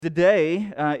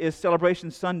Today is Celebration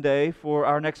Sunday for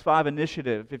our Next 5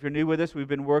 initiative. If you're new with us, we've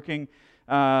been working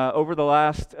over the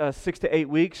last 6 to 8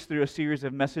 weeks through a series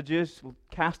of messages,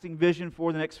 casting vision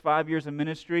for the next 5 years of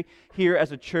ministry here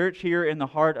as a church, here in the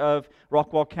heart of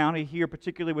Rockwall County, here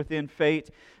particularly within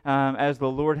Fate, as the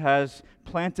Lord has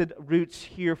planted roots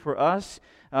here for us.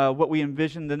 What we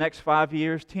envision the next 5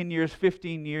 years, 10 years,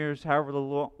 15 years, however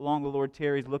long the Lord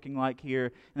tarries looking like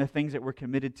here, and the things that we're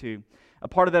committed to. A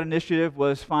part of that initiative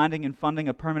was finding and funding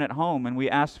a permanent home, and we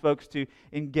asked folks to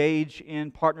engage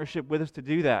in partnership with us to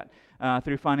do that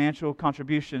through financial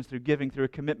contributions, through giving, through a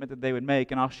commitment that they would make.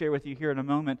 And I'll share with you here in a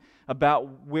moment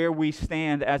about where we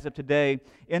stand as of today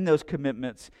in those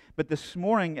commitments. But this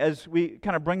morning, as we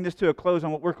kind of bring this to a close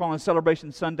on what we're calling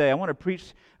Celebration Sunday, I want to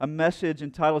preach a message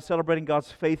entitled Celebrating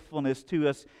God's Faithfulness to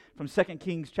Us from 2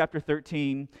 Kings chapter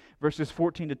 13, verses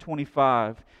 14 to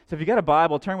 25. So if you got a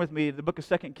Bible, turn with me to the book of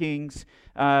 2 Kings.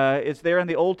 It's there in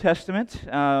the Old Testament.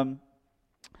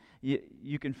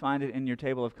 You can find it in your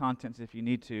table of contents if you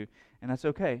need to, and that's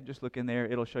okay. Just look in there.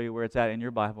 It'll show you where it's at in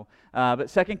your Bible. But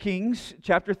 2 Kings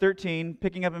chapter 13,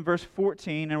 picking up in verse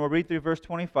 14, and we'll read through verse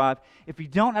 25. If you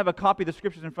don't have a copy of the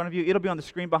Scriptures in front of you, it'll be on the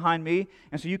screen behind me,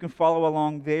 and so you can follow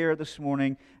along there this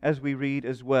morning as we read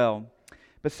as well.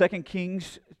 But 2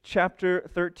 Kings chapter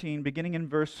 13, beginning in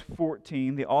verse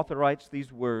 14, the author writes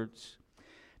these words.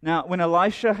 Now, when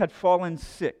Elisha had fallen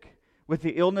sick with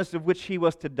the illness of which he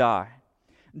was to die,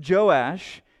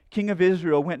 Joash, king of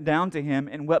Israel, went down to him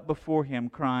and wept before him,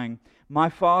 crying, my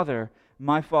father,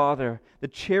 the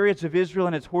chariots of Israel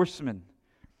and its horsemen.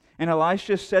 And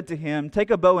Elisha said to him,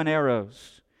 take a bow and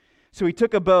arrows. So he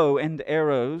took a bow and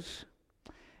arrows.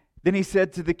 Then he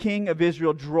said to the king of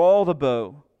Israel, draw the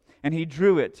bow. And he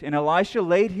drew it. And Elisha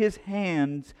laid his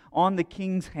hands on the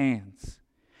king's hands.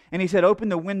 And he said, open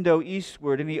the window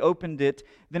eastward. And he opened it.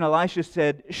 Then Elisha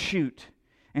said, shoot.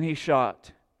 And he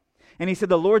shot. And he said,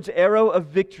 the Lord's arrow of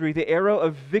victory, the arrow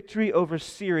of victory over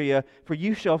Syria, for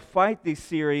you shall fight these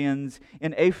Syrians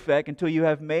in Aphek until you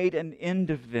have made an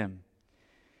end of them.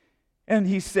 And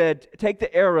he said, take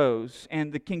the arrows.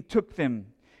 And the king took them.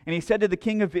 And he said to the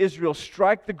king of Israel,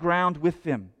 strike the ground with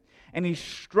them. And he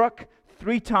struck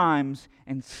 3 times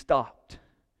and stopped.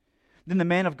 Then the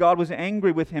man of God was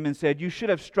angry with him and said, you should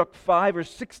have struck 5 or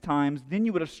 6 times, then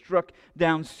you would have struck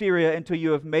down Syria until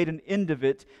you have made an end of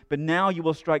it, but now you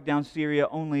will strike down Syria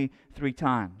only 3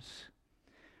 times.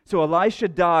 So Elisha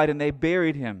died and they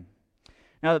buried him.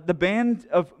 Now the band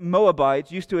of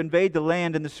Moabites used to invade the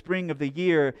land in the spring of the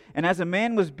year, and as a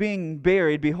man was being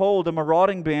buried, behold, a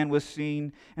marauding band was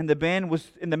seen, and the man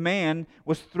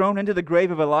was thrown into the grave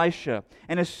of Elisha.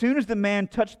 And as soon as the man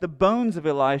touched the bones of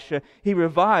Elisha, he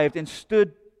revived and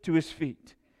stood to his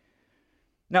feet.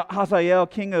 Now Hazael,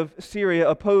 king of Syria,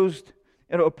 oppressed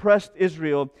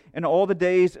Israel in all the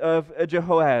days of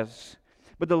Jehoahaz.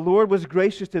 But the Lord was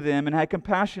gracious to them and had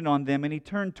compassion on them, and He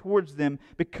turned towards them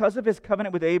because of His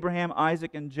covenant with Abraham,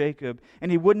 Isaac, and Jacob. And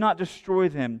He would not destroy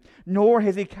them, nor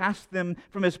has He cast them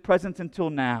from His presence until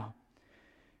now.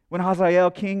 When Hazael,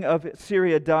 king of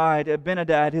Syria, died,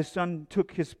 Ben-hadad, his son,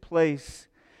 took his place.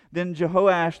 Then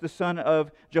Jehoash, the son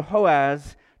of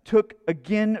Jehoahaz, took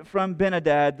again from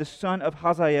Ben-hadad, the son of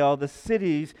Hazael, the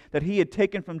cities that he had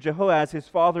taken from Jehoahaz, his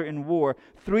father, in war.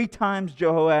 3 times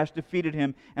Jehoash defeated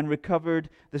him and recovered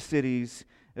the cities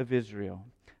of Israel.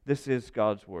 This is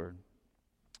God's Word.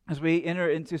 As we enter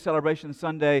into Celebration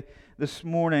Sunday this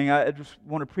morning, I just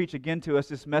want to preach again to us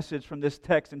this message from this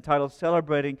text entitled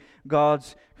Celebrating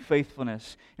God's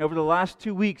Faithfulness. And over the last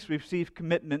 2 weeks, we've received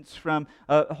commitments from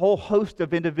a whole host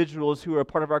of individuals who are a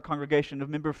part of our congregation,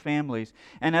 of member families.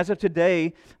 And as of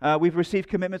today, we've received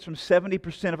commitments from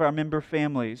 70% of our member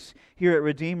families here at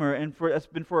Redeemer, and that's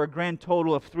been for a grand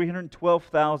total of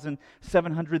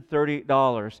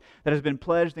 $312,730 that has been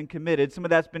pledged and committed. Some of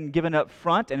that's been given up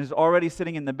front and is already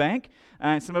sitting in the bank,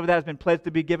 and some of that has been pledged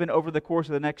to be given over the course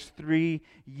of the next 3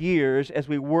 years as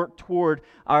we work toward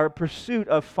our pursuit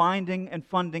of finding and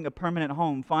funding a permanent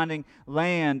home, finding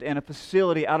land and a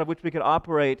facility out of which we could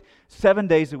operate 7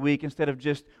 days a week instead of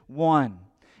just 1.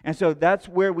 And so that's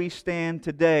where we stand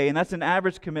today, and that's an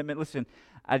average commitment. Listen,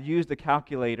 I'd use the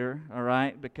calculator, all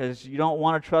right, because you don't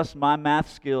want to trust my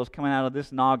math skills coming out of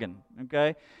this noggin,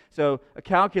 okay? So a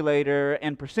calculator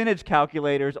and percentage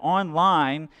calculators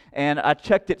online, and I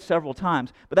checked it several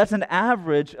times, but that's an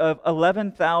average of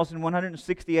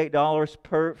 $11,168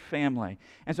 per family.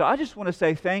 And so I just want to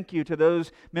say thank you to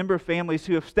those member families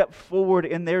who have stepped forward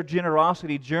in their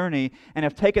generosity journey and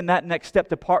have taken that next step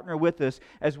to partner with us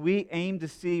as we aim to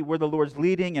see where the Lord's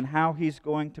leading and how He's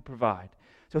going to provide.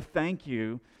 So thank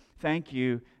you, thank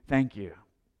you, thank you.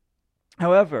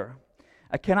 However,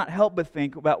 I cannot help but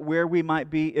think about where we might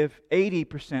be if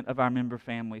 80% of our member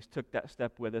families took that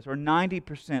step with us, or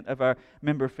 90% of our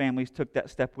member families took that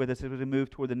step with us as we move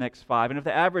toward the next 5. And if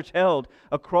the average held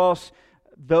across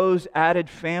those added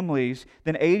families,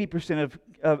 then 80%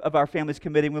 of our families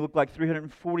committing will look like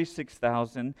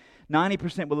 346,000.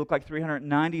 90% will look like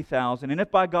 390,000. And if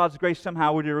by God's grace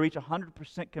somehow we're to reach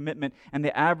 100% commitment and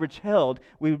the average held,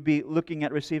 we would be looking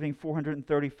at receiving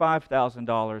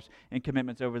 $435,000 in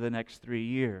commitments over the next 3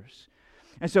 years.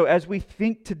 And so as we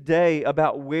think today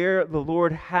about where the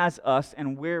Lord has us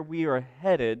and where we are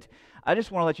headed, I just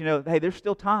want to let you know, hey, there's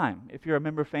still time if you're a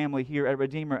member family here at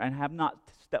Redeemer and have not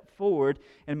stepped forward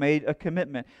and made a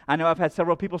commitment. I know I've had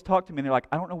several people talk to me and they're like,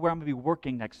 I don't know where I'm going to be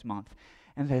working next month.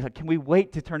 And they're like, can we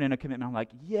wait to turn in a commitment? I'm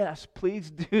like, yes,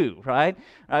 please do, right?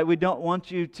 We don't want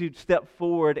you to step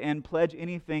forward and pledge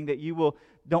anything that you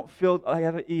don't feel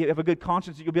you have a good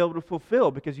conscience that you'll be able to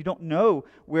fulfill, because you don't know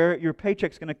where your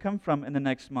paycheck's going to come from in the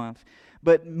next month.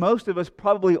 But most of us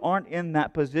probably aren't in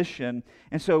that position.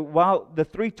 And so while the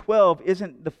 312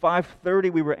 isn't the 530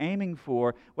 we were aiming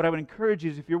for, what I would encourage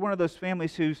you is if you're one of those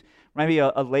families who's maybe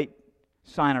a late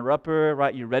signer-upper,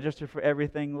 right? You register for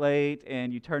everything late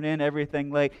and you turn in everything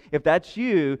late. If that's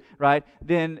you, right,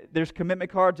 then there's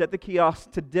commitment cards at the kiosk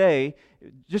today.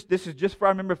 This is just for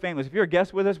our member families. If you're a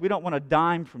guest with us, we don't want a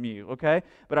dime from you, okay?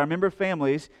 But our member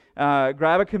families,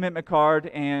 grab a commitment card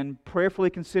and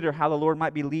prayerfully consider how the Lord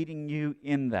might be leading you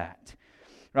in that,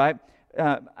 right?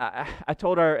 I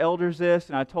told our elders this,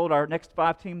 and I told our Next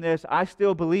 5 team this. I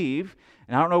still believe,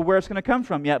 and I don't know where it's going to come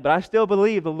from yet, but I still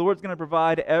believe the Lord's going to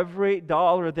provide every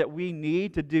dollar that we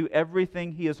need to do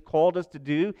everything He has called us to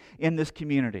do in this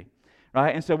community.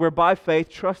 Right? And so we're by faith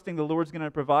trusting the Lord's going to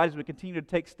provide as we continue to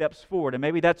take steps forward. And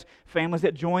maybe that's families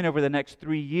that join over the next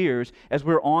 3 years as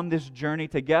we're on this journey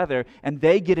together, and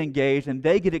they get engaged and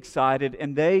they get excited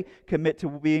and they commit to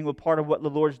being a part of what the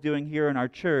Lord's doing here in our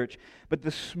church. But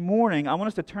this morning, I want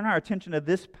us to turn our attention to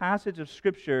this passage of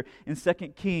Scripture in 2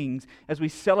 Kings as we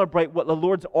celebrate what the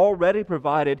Lord's already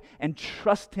provided and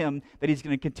trust Him that He's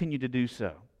going to continue to do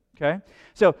so. Okay?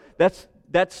 So that's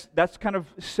kind of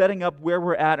setting up where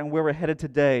we're at and where we're headed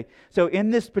today. So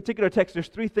in this particular text, there's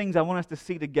 3 things I want us to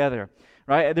see together,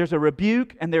 right? There's a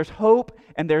rebuke, and there's hope,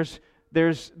 and there's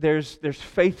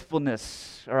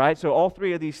faithfulness, all right? So all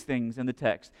 3 of these things in the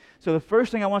text. So the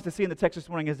first thing I want us to see in the text this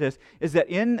morning is this, is that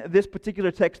in this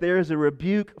particular text, there is a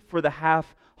rebuke for the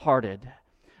half-hearted.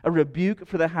 A rebuke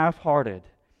for the half-hearted.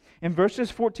 In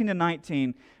verses 14 to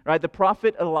 19, right, the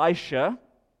prophet Elisha,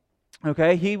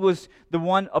 okay, he was the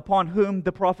one upon whom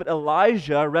the prophet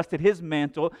Elijah rested his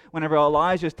mantle. Whenever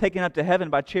Elijah is taken up to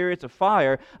heaven by chariots of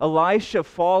fire, Elisha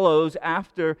follows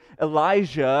after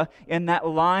Elijah in that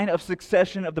line of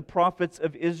succession of the prophets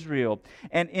of Israel.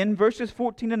 And in verses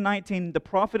 14 to 19, the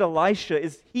prophet Elisha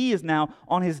is now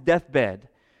on his deathbed.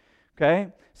 Okay,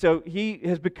 so he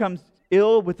has become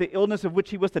ill with the illness of which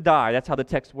he was to die. That's how the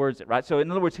text words it, right? So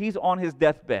in other words, he's on his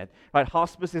deathbed, right?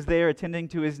 Hospice is there attending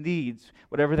to his needs,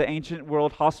 whatever the ancient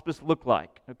world hospice looked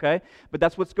like, okay? But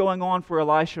that's what's going on for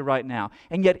Elisha right now.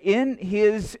 And yet in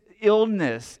his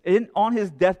illness, on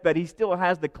his deathbed, he still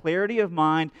has the clarity of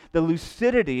mind, the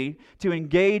lucidity to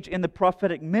engage in the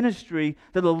prophetic ministry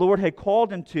that the Lord had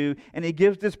called him to, and he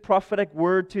gives this prophetic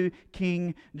word to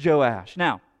King Joash.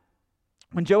 Now,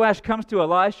 when Joash comes to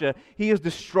Elisha, he is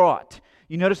distraught.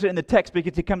 You notice it in the text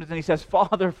because he comes and he says,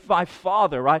 Father, my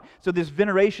father, right? So this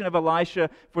veneration of Elisha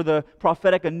for the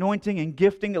prophetic anointing and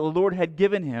gifting that the Lord had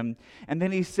given him. And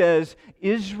then he says,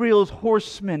 Israel's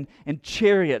horsemen and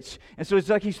chariots. And so it's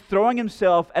like he's throwing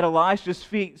himself at Elisha's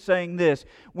feet saying this,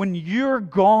 when you're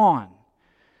gone,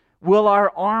 will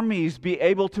our armies be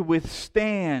able to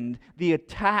withstand the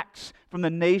attacks from the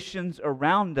nations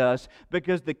around us?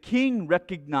 Because the king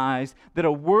recognized that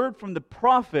a word from the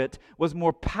prophet was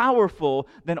more powerful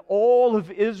than all of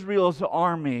Israel's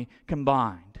army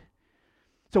combined.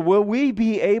 So will we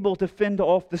be able to fend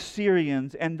off the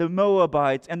Syrians and the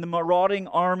Moabites and the marauding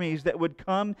armies that would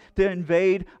come to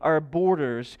invade our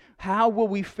borders? How will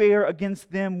we fare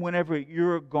against them whenever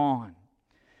you're gone?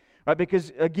 Right,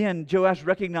 because again, Joash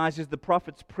recognizes the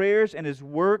prophet's prayers and his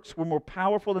works were more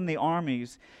powerful than the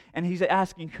armies. And he's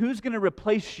asking, who's going to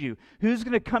replace you? Who's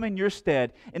going to come in your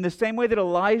stead? In the same way that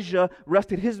Elijah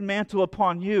rested his mantle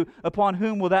upon you, upon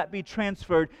whom will that be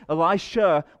transferred?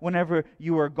 Elisha, whenever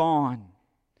you are gone.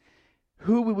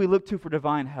 Who will we look to for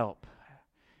divine help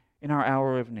in our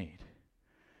hour of need?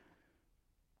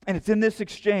 And it's in this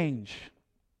exchange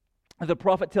that the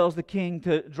prophet tells the king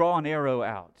to draw an arrow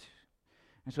out.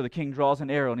 And so the king draws an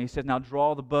arrow, and he says, now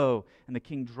draw the bow. And the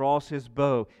king draws his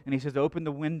bow, and he says, open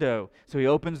the window. So he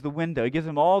opens the window. He gives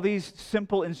him all these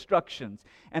simple instructions.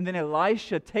 And then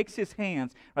Elisha takes his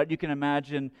hands, right? You can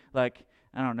imagine, like,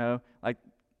 I don't know, like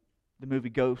the movie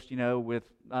Ghost, with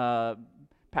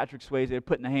Patrick Swayze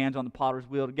putting the hands on the potter's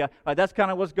wheel together. Right? That's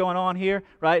kind of what's going on here,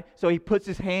 right? So he puts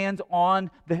his hands on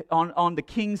the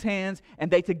king's hands, and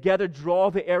they together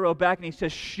draw the arrow back, and he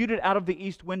says, shoot it out of the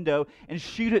east window, and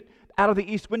shoot it out of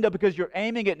the east window because you're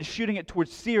aiming it and shooting it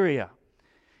towards Syria.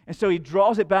 And so he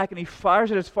draws it back and he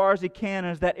fires it as far as he can.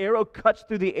 And as that arrow cuts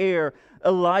through the air,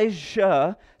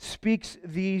 Elijah speaks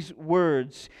these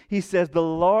words. He says, the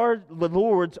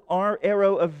Lord's our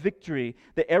arrow of victory,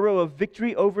 the arrow of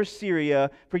victory over Syria,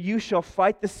 for you shall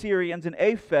fight the Syrians in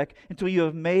Aphek until you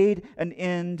have made an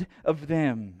end of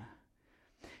them.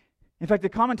 In fact, the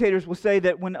commentators will say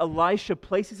that when Elisha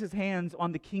places his hands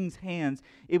on the king's hands,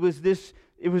 it was this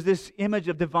image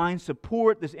of divine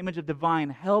support, this image of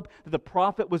divine help, that the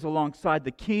prophet was alongside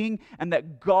the king, and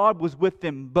that God was with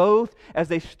them both as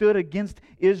they stood against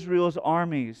Israel's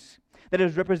armies. That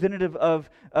is representative of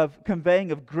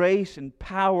conveying of grace and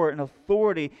power and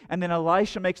authority. And then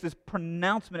Elisha makes this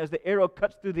pronouncement as the arrow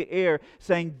cuts through the air,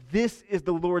 saying, this is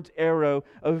the Lord's arrow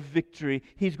of victory.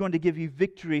 He's going to give you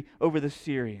victory over the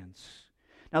Syrians.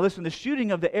 Now listen, the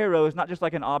shooting of the arrow is not just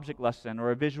like an object lesson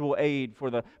or a visual aid for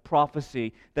the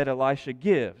prophecy that Elisha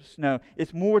gives. No,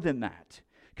 it's more than that.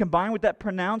 Combined with that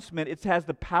pronouncement, it has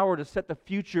the power to set the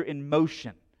future in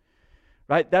motion.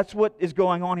 Right? That's what is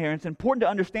going on here. And it's important to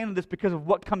understand this because of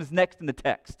what comes next in the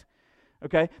text.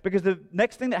 Okay? Because the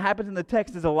next thing that happens in the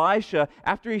text is Elisha,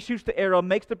 after he shoots the arrow,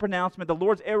 makes the pronouncement, the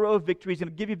Lord's arrow of victory is going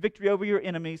to give you victory over your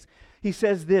enemies. He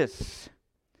says this,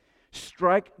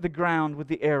 strike the ground with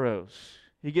the arrows.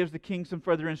 He gives the king some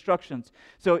further instructions.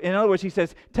 So in other words, he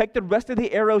says, take the rest of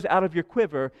the arrows out of your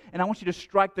quiver, and I want you to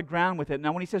strike the ground with it.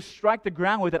 Now when he says strike the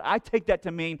ground with it, I take that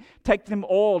to mean take them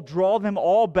all, draw them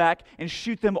all back, and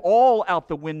shoot them all out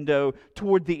the window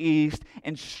toward the east,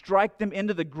 and strike them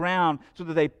into the ground so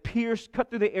that they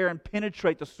cut through the air and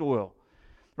penetrate the soil.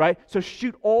 Right? So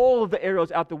shoot all of the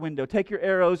arrows out the window. Take your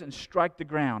arrows and strike the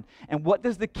ground. And what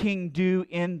does the king do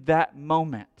in that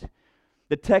moment?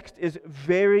 The text is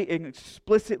very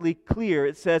explicitly clear.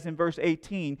 It says in verse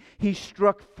 18, he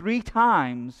struck 3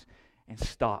 times and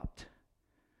stopped.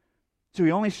 So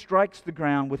he only strikes the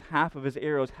ground with half of his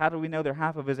arrows. How do we know they're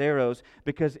half of his arrows?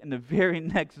 Because in the very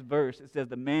next verse, it says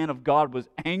the man of God was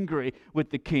angry with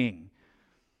the king.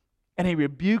 And he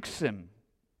rebukes him.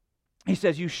 He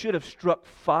says, you should have struck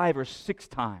 5 or 6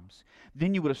 times.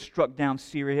 Then you would have struck down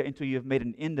Syria until you have made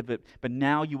an end of it. But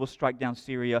now you will strike down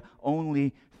Syria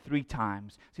only 3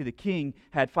 times. See, the king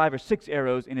had 5 or 6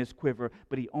 arrows in his quiver,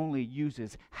 but he only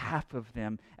uses half of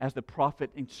them as the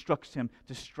prophet instructs him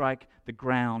to strike the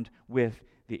ground with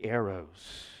the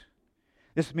arrows.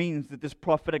 This means that this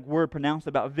prophetic word pronounced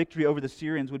about victory over the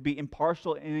Syrians would be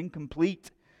impartial and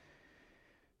incomplete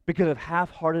because of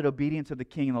half-hearted obedience of the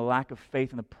king and the lack of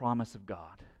faith in the promise of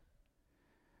God.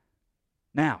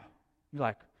 Now, you're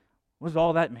like, what does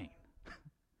all that mean?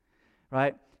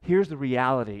 Right? Here's the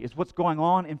reality, is what's going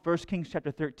on in 1 Kings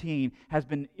chapter 13 has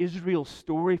been Israel's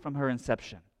story from her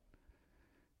inception.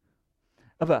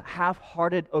 Of a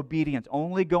half-hearted obedience,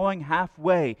 only going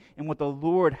halfway in what the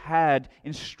Lord had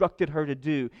instructed her to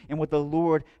do and what the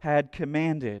Lord had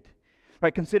commanded.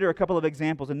 Right, consider a couple of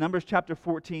examples. In Numbers chapter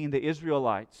 14, the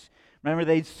Israelites, remember,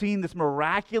 they'd seen this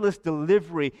miraculous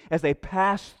delivery as they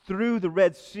passed through the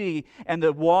Red Sea and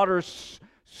the waters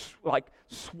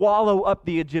swallow up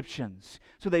the Egyptians.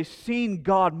 So they've seen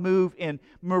God move in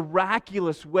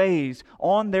miraculous ways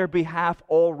on their behalf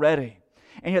already.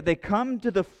 And yet they come to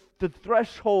the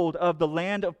threshold of the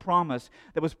land of promise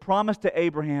that was promised to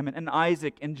Abraham and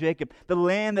Isaac and Jacob, the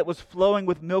land that was flowing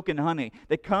with milk and honey.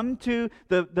 They come to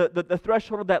the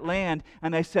threshold of that land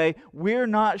and they say, we're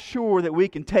not sure that we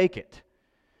can take it.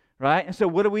 Right? And so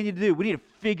what do we need to do? We need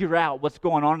to figure out what's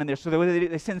going on in there. So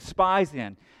they send spies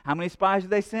in. How many spies do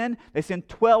they send? They send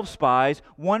 12 spies,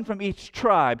 1 from each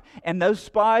tribe. And those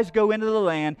spies go into the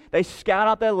land. They scout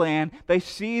out that land. They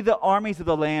see the armies of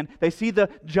the land. They see the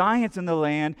giants in the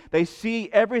land. They see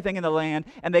everything in the land.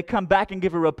 And they come back and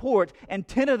give a report. And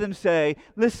 10 of them say,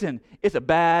 listen, it's a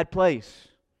bad place.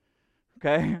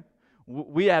 Okay?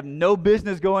 We have no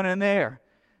business going in there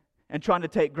and trying to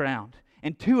take ground.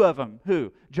 And 2 of them,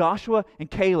 who? Joshua and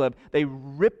Caleb, they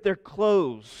rip their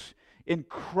clothes and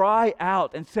cry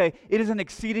out and say, it is an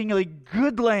exceedingly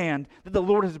good land that the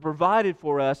Lord has provided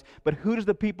for us. But who does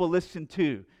the people listen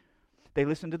to? They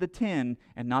listened to the 10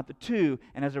 and not the 2.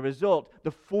 And as a result,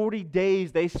 the 40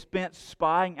 days they spent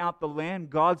spying out the land,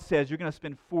 God says, you're going to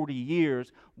spend 40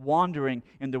 years wandering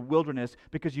in the wilderness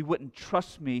because you wouldn't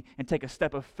trust me and take a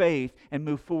step of faith and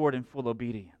move forward in full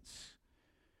obedience.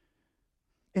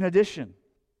 In addition,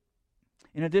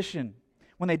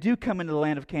 when they do come into the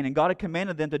land of Canaan, God had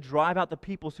commanded them to drive out the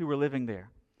peoples who were living there.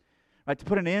 Right, to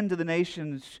put an end to the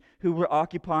nations who were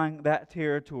occupying that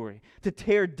territory, to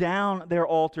tear down their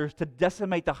altars, to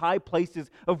decimate the high places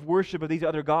of worship of these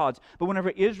other gods. But whenever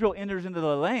Israel enters into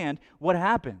the land, what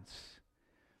happens?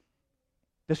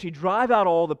 Does she drive out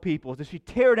all the peoples? Does she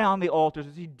tear down the altars?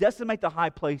 Does she decimate the high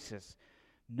places?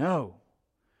 No.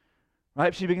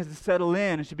 Right? She begins to settle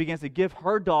in, and she begins to give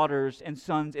her daughters and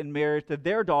sons in marriage to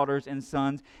their daughters and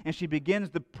sons, and she begins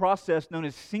the process known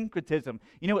as syncretism.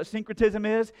 You know what syncretism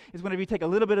is? It's whenever you take a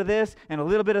little bit of this and a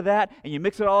little bit of that, and you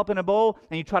mix it all up in a bowl,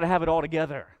 and you try to have it all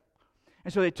together.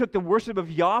 And so they took the worship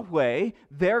of Yahweh,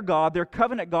 their God, their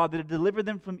covenant God that had delivered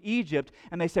them from Egypt,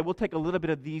 and they said, we'll take a little bit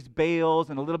of these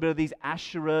Baals and a little bit of these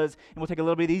Asherahs, and we'll take a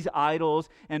little bit of these idols,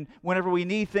 and whenever we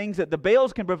need things that the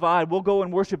Baals can provide, we'll go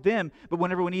and worship them. But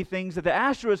whenever we need things that the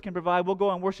Asherahs can provide, we'll go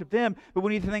and worship them. But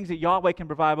we need the things that Yahweh can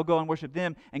provide, we'll go and worship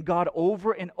them. And God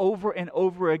over and over and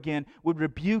over again would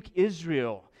rebuke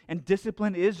Israel and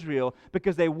discipline Israel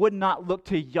because they would not look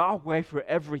to Yahweh for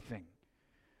everything.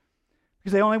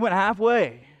 Because they only went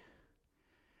halfway.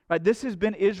 Right? This has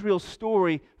been Israel's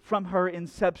story from her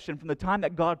inception, from the time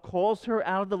that God calls her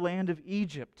out of the land of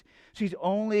Egypt. She's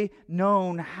only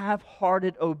known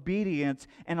half-hearted obedience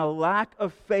and a lack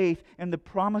of faith in the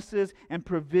promises and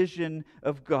provision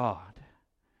of God.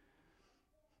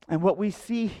 And what we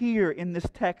see here in this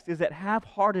text is that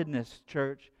half-heartedness,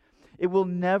 church, it will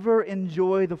never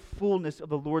enjoy the fullness of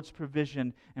the Lord's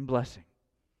provision and blessing.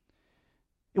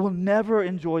 It will never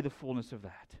enjoy the fullness of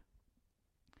that.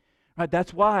 Right?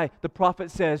 That's why the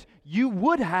prophet says, you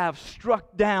would have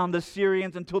struck down the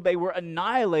Syrians until they were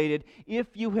annihilated if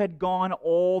you had gone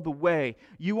all the way.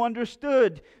 You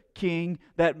understood, king,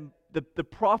 that the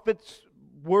prophet's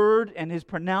word and his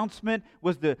pronouncement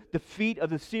was the defeat of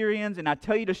the Syrians, and I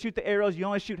tell you to shoot the arrows, you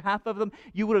only shoot half of them.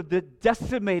 You would have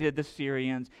decimated the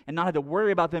Syrians and not had to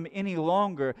worry about them any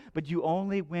longer, but you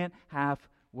only went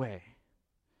halfway.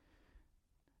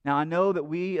 Now, I know that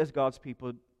we as God's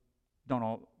people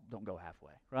don't go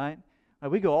halfway, right?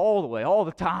 We go all the way, all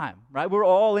the time, right? We're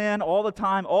all in all the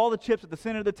time, all the chips at the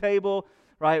center of the table,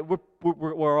 right?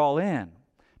 We're all in.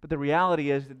 But the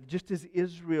reality is that just as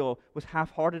Israel was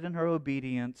half-hearted in her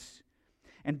obedience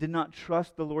and did not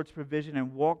trust the Lord's provision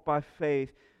and walk by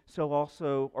faith, so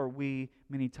also are we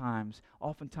many times.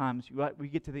 Oftentimes, we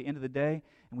get to the end of the day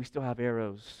and we still have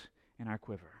arrows in our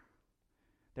quiver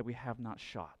that we have not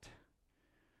shot.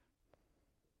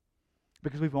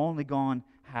 Because we've only gone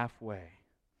halfway.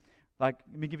 Like,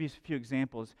 let me give you a few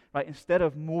examples. Right? Instead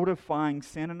of mortifying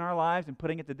sin in our lives and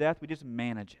putting it to death, we just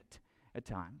manage it at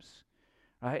times.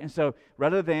 Right? And so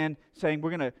rather than saying we're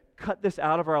going to cut this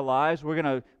out of our lives, we're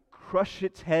going to crush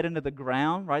its head into the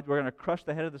ground, right? We're going to crush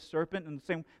the head of the serpent, and the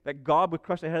same that God would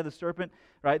crush the head of the serpent,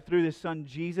 right, through His Son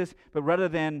Jesus. But rather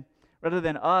than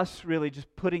us really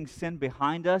just putting sin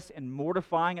behind us and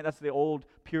mortifying it, that's the old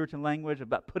Puritan language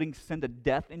about putting sin to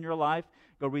death in your life.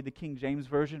 Go read the King James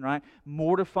Version, right?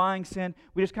 Mortifying sin,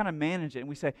 we just kind of manage it, and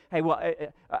we say, hey, well,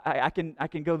 I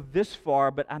can go this far,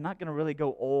 but I'm not going to really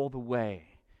go all the way,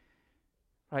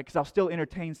 right? Because I'll still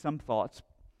entertain some thoughts.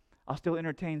 I'll still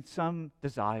entertain some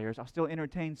desires. I'll still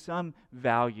entertain some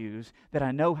values that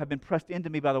I know have been pressed into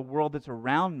me by the world that's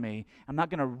around me. I'm not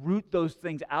going to root those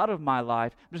things out of my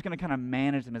life. I'm just going to kind of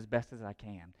manage them as best as I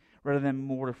can, rather than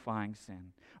mortifying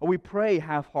sin. Or we pray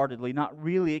half-heartedly, not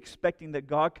really expecting that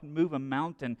God can move a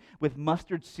mountain with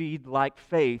mustard seed-like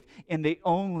faith in the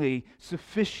only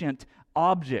sufficient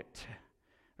object,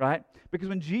 right? Because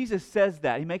when Jesus says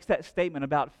that, He makes that statement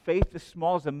about faith as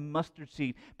small as a mustard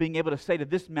seed, being able to say to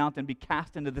this mountain, be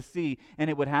cast into the sea, and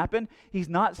it would happen. He's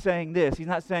not saying this. He's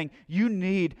not saying you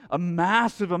need a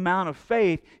massive amount of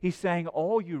faith. He's saying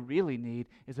all you really need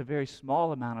is a very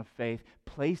small amount of faith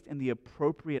placed in the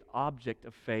appropriate object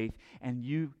of faith, and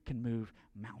you can move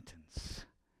mountains.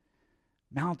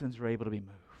 Mountains are able to be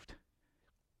moved.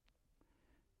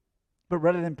 But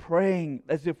rather than praying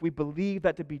as if we believe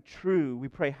that to be true, we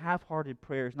pray half-hearted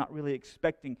prayers, not really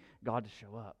expecting God to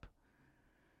show up.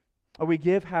 Or we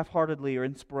give half-heartedly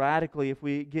or sporadically if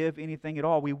we give anything at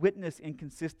all. We witness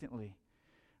inconsistently.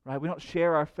 right? We don't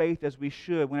share our faith as we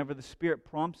should. Whenever the Spirit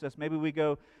prompts us, maybe we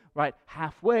go right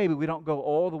halfway, but we don't go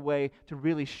all the way to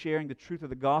really sharing the truth of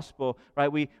the gospel, right?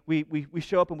 We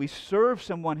show up and we serve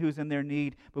someone who's in their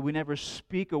need, but we never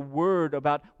speak a word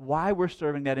about why we're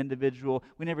serving that individual.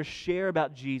 We never share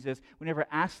about Jesus. We never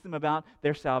ask them about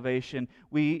their salvation.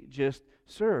 We just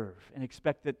serve and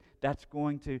expect that that's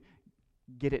going to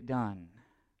get it done,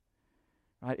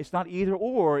 right? It's not either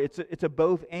or. It's a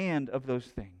both and of those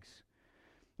things.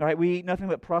 All right, we eat nothing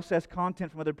but processed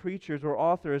content from other preachers or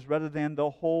authors rather than the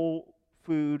whole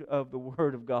food of the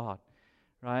Word of God,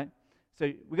 right?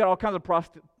 So we got all kinds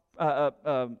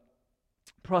of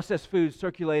processed foods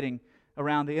circulating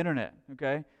around the internet,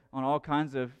 okay, on all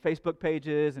kinds of Facebook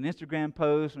pages and Instagram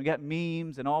posts. We got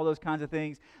memes and all those kinds of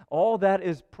things. All that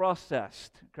is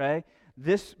processed, okay?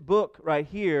 This book right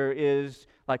here is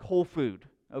like whole food,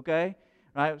 okay?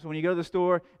 Right? So when you go to the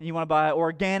store and you want to buy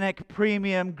organic,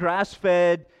 premium,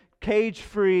 grass-fed,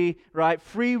 cage-free, right,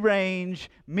 free-range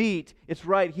meat, it's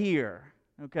right here,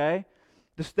 okay?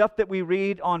 The stuff that we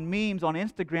read on memes on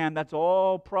Instagram, that's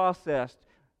all processed,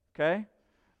 okay?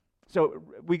 So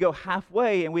we go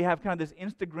halfway and we have kind of this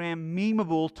Instagram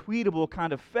memeable, tweetable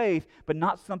kind of faith, but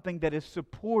not something that is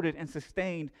supported and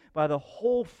sustained by the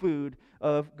whole food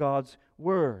of God's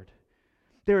Word.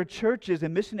 There are churches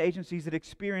and mission agencies that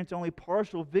experience only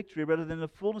partial victory rather than the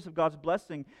fullness of God's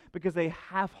blessing because they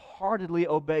half-heartedly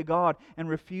obey God and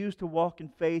refuse to walk in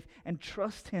faith and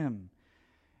trust Him.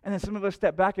 And then some of us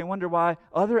step back and wonder why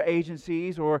other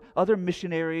agencies or other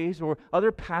missionaries or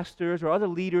other pastors or other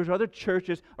leaders or other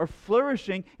churches are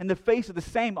flourishing in the face of the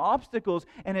same obstacles.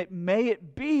 And may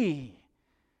it be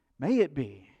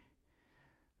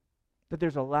that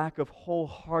there's a lack of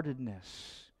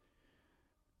wholeheartedness.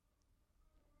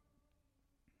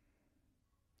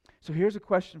 So here's a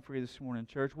question for you this morning,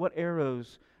 church. What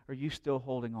arrows are you still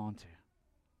holding on to?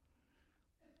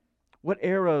 What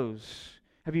arrows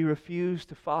have you refused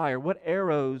to fire? What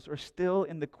arrows are still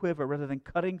in the quiver rather than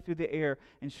cutting through the air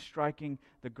and striking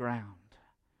the ground?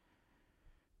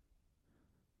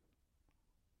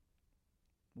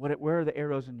 Where are the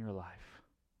arrows in your life?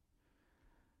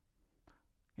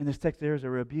 In this text, there is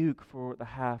a rebuke for the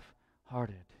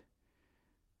half-hearted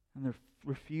and their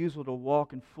refusal to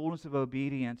walk in fullness of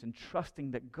obedience and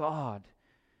trusting that God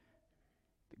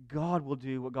will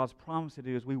do what God's promised to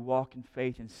do as we walk in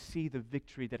faith and see the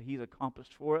victory that He's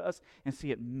accomplished for us and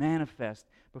see it manifest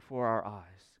before our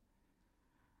eyes.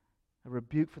 A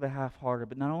rebuke for the half-hearted.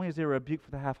 But not only is there a rebuke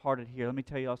for the half-hearted here, let me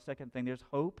tell you a second thing. There's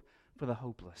hope for the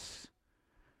hopeless.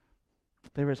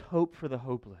 There is hope for the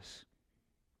hopeless.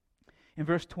 In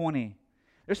verse 20,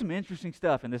 there's some interesting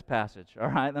stuff in this passage, all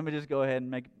right? Let me just go ahead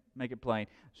and make it plain.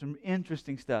 Some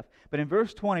interesting stuff. But in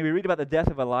verse 20, we read about the death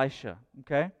of Elisha,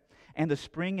 okay? And the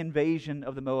spring invasion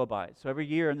of the Moabites. So every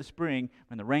year in the spring,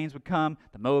 when the rains would come,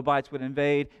 the Moabites would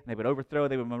invade, and they would overthrow,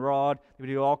 they would maraud, they would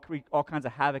do all kinds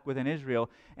of havoc within Israel.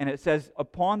 And it says,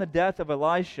 upon the death of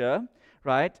Elisha,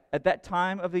 right, at that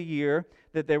time of the year,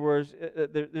 that there's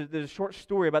a short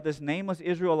story about this nameless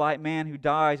Israelite man who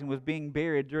dies and was being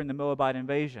buried during the Moabite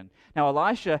invasion. Now,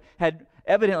 Elisha had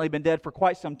evidently been dead for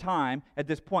quite some time at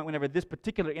this point whenever this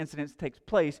particular incident takes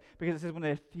place, because it says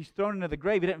when he's thrown into the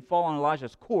grave, he didn't fall on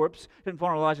Elijah's corpse, he didn't fall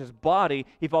on Elijah's body,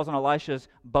 he falls on Elisha's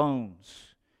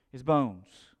bones, his bones.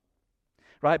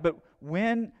 Right? But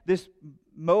when this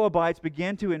Moabites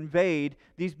begin to invade,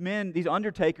 these men, these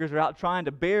undertakers are out trying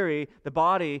to bury the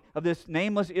body of this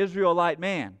nameless Israelite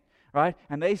man, right?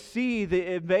 And they see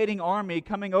the invading army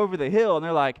coming over the hill, and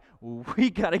they're like,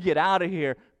 we got to get out of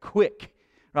here quick,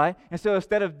 right? And so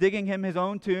instead of digging him his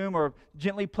own tomb or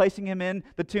gently placing him in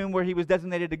the tomb where he was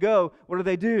designated to go, what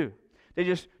do? They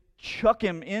just chuck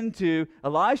him into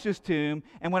Elisha's tomb,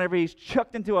 and whenever he's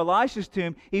chucked into Elisha's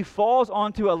tomb, he falls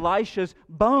onto Elisha's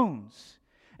bones.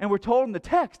 And we're told in the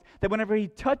text that whenever he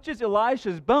touches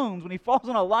Elisha's bones, when he falls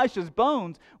on Elisha's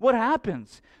bones, what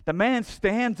happens? The man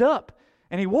stands up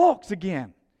and he walks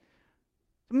again.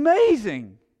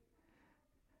 Amazing.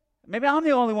 Maybe I'm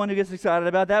the only one who gets excited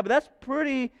about that, but that's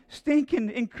pretty stinking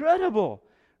incredible,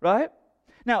 right?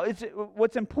 Now,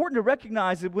 what's important to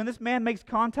recognize is when this man makes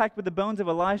contact with the bones of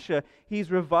Elisha,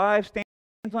 he's revived, stands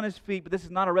on his feet, but this is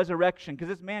not a resurrection, because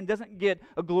this man doesn't get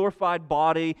a glorified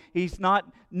body. He's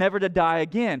not never to die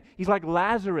again. He's like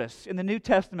Lazarus in the New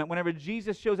Testament. Whenever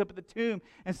Jesus shows up at the tomb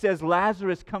and says,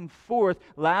 Lazarus, come forth,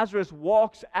 Lazarus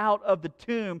walks out of the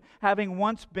tomb, having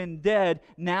once been dead,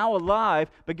 now alive.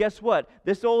 But guess what?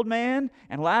 This old man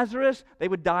and Lazarus, they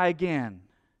would die again.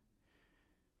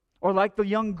 Or like the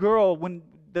young girl, when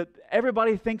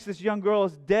everybody thinks this young girl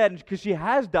is dead because she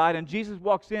has died, and Jesus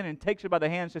walks in and takes her by the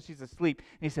hand and says she's asleep.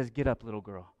 And He says, get up, little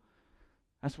girl.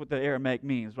 That's what the Aramaic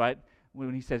means, right?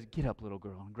 When he says, get up, little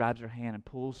girl, and grabs her hand and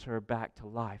pulls her back to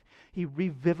life. He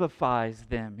revivifies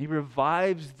them. He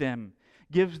revives them,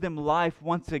 gives them life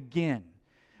once again.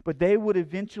 But they would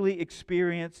eventually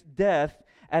experience death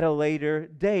at a later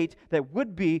date that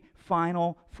would be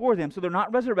final for them. So they're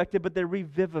not resurrected, but they're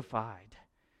revivified.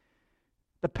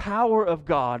 The power of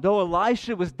God. Though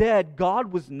Elisha was dead,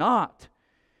 God was not.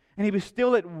 And he was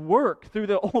still at work through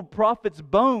the old prophet's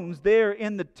bones there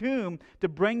in the tomb to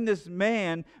bring this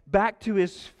man back to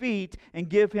his feet and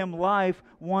give him life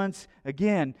once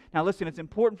again. Now listen, it's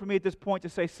important for me at this point to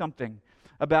say something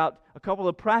about a couple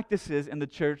of practices in the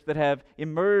church that have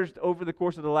emerged over the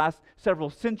course of the last several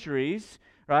centuries,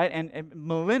 right, and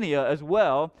millennia as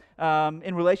well,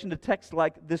 in relation to texts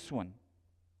like this one.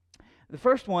 The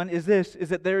first one is this, is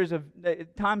that there is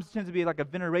at times tends to be like a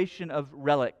veneration of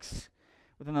relics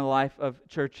within the life of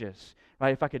churches,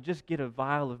 right? If I could just get a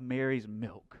vial of Mary's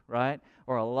milk, right?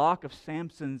 Or a lock of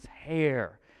Samson's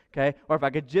hair, okay? Or if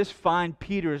I could just find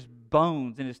Peter's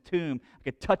bones in his tomb, I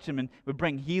could touch him and it would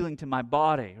bring healing to my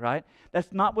body, right?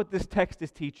 That's not what this text is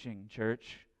teaching,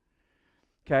 church.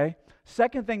 Okay?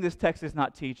 Second thing this text is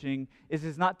not teaching is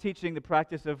it's not teaching the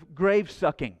practice of grave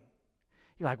sucking.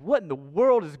 You're like, what in the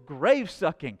world is grave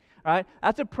sucking? Right?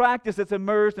 That's a practice that's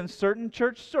emerged in certain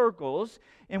church circles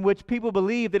in which people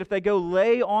believe that if they go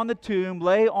lay on the tomb,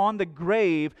 lay on the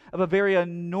grave of a very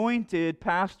anointed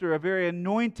pastor, a very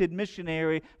anointed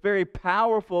missionary, very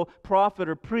powerful prophet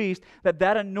or priest,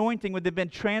 that anointing would have been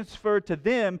transferred to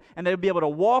them and they would be able to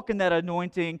walk in that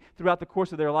anointing throughout the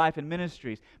course of their life and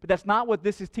ministries. But that's not what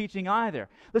this is teaching either.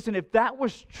 Listen, if that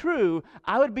was true,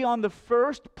 I would be on the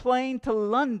first plane to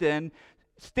London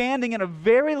standing in a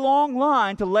very long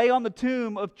line to lay on the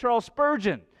tomb of Charles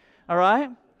Spurgeon, all right?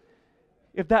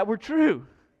 If that were true.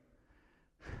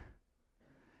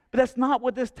 But that's not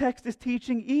what this text is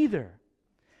teaching either,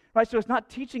 right? So it's not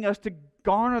teaching us to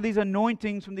garner these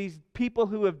anointings from these people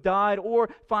who have died or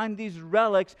find these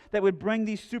relics that would bring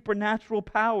these supernatural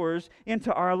powers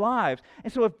into our lives.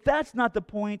 And so if that's not the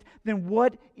point, then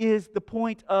what is the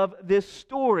point of this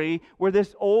story where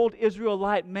this old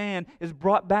Israelite man is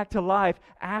brought back to life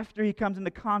after he comes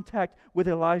into contact with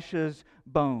Elisha's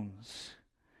bones?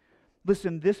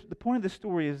 Listen, the point of the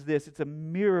story is this. It's a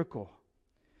miracle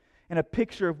and a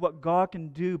picture of what God can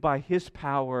do by His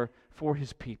power for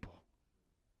His people.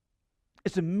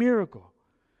 It's a miracle.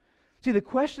 See, the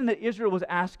question that Israel was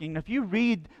asking, if you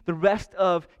read the rest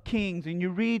of Kings and you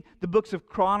read the books of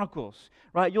Chronicles,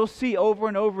 right, you'll see over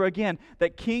and over again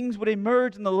that kings would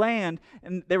emerge in the land,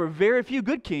 and there were very few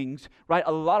good kings, right,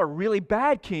 a lot of really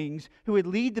bad kings who would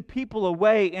lead the people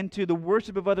away into the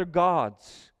worship of other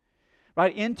gods,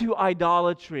 right, into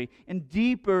idolatry and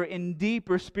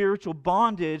deeper spiritual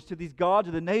bondage to these gods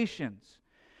of the nations.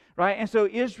 Right? And so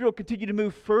Israel continued to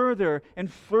move further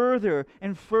and further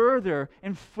and further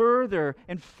and further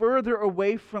and further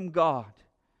away from God.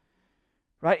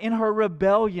 Right? In her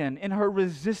rebellion, in her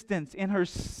resistance, in her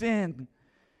sin,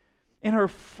 in her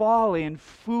folly and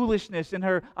foolishness, in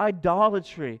her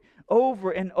idolatry.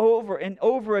 Over and over and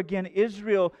over again,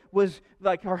 Israel was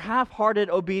like her half-hearted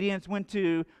obedience went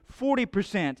to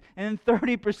 40% and then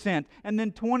 30% and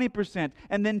then 20%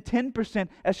 and then 10%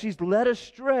 as she's led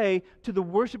astray to the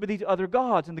worship of these other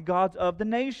gods and the gods of the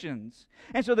nations.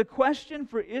 And so the question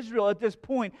for Israel at this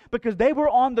point, because they were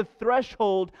on the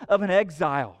threshold of an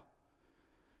exile,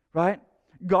 right?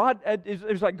 It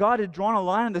was like God had drawn a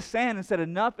line in the sand and said,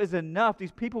 enough is enough.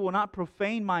 These people will not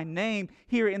profane my name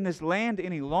here in this land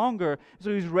any longer.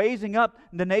 So He's raising up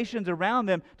the nations around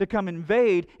them to come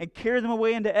invade and carry them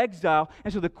away into exile.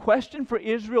 And so the question for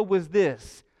Israel was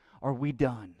this: are we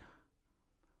done?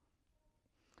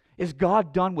 Is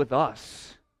God done with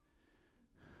us?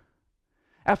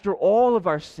 After all of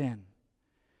our sin,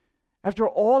 after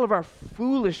all of our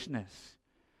foolishness,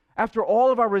 after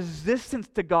all of our resistance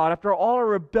to God, after all our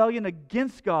rebellion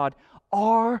against God,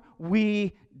 are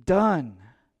we done?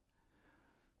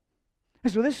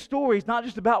 And so this story is not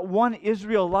just about one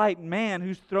Israelite man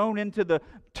who's thrown into the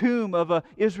tomb of an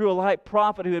Israelite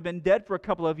prophet who had been dead for a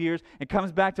couple of years and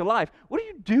comes back to life. What do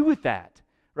you do with that,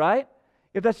 right?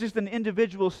 If that's just an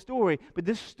individual story. But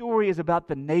this story is about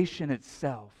the nation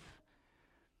itself.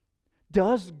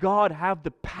 Does God have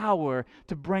the power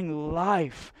to bring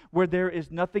life where there is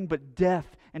nothing but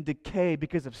death and decay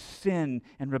because of sin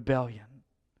and rebellion?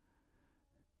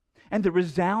 And the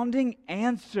resounding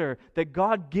answer that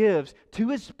God gives to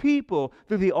His people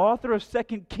through the author of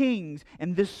 2 Kings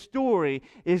in this story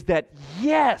is that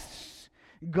yes,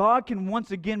 God can once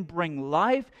again bring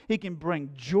life. He can bring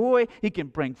joy. He can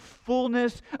bring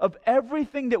fullness of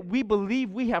everything that we believe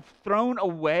we have thrown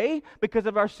away because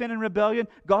of our sin and rebellion.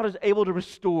 God is able to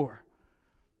restore.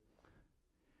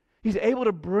 He's able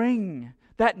to bring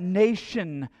that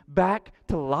nation back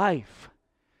to life.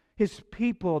 His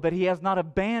people that He has not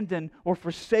abandoned or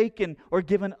forsaken or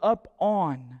given up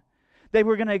on. They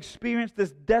were going to experience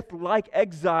this death-like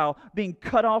exile, being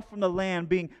cut off from the land,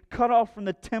 being cut off from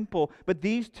the temple. But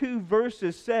these two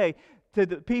verses say to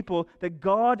the people that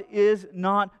God is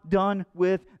not done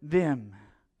with them.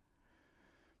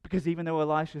 Because even though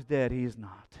Elisha's dead, he is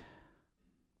not.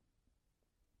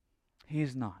 He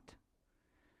is not.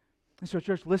 And so,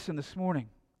 church, listen this morning.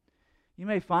 You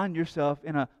may find yourself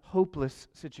in a hopeless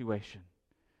situation.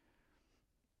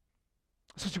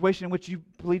 A situation in which you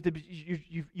believe that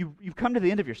you've come to the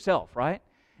end of yourself, right?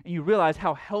 And you realize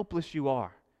how helpless you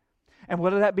are. And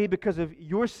whether that be because of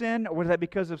your sin or whether that be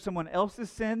because of someone else's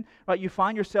sin, right? You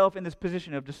find yourself in this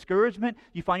position of discouragement.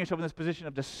 You find yourself in this position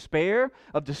of despair,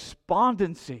 of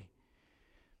despondency.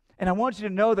 And I want you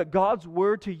to know that God's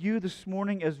word to you this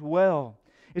morning as well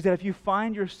is that if you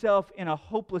find yourself in a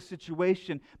hopeless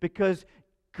situation because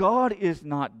God is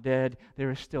not dead, there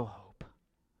is still hope.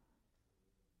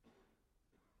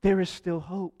 There is still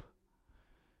hope.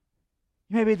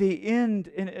 You may be the end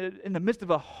in the midst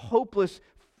of a hopeless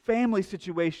family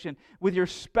situation with your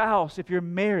spouse if you're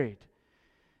married.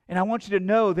 And I want you to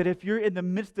know that if you're in the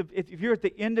midst of, if you're at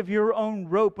the end of your own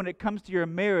rope when it comes to your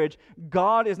marriage,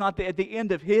 God is not at the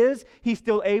end of His. He's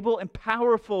still able and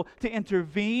powerful to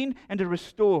intervene and to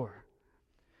restore.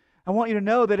 I want you to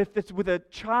know that if it's with a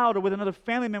child or with another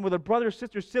family member, with a brother,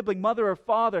 sister, sibling, mother, or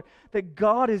father, that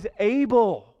God is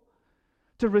able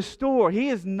to restore. He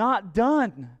is not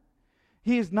done.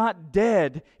 He is not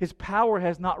dead. His power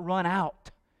has not run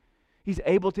out. He's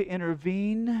able to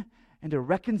intervene and to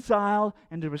reconcile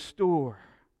and to restore.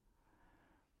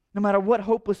 No matter what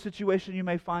hopeless situation you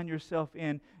may find yourself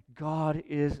in, God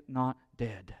is not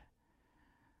dead.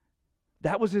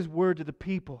 That was His word to the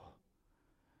people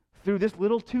through this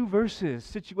little 2 verses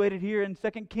situated here in 2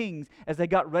 Kings as they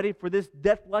got ready for this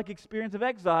death-like experience of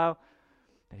exile,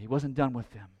 that He wasn't done with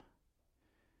them.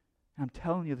 I'm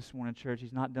telling you this morning, church,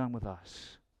 He's not done with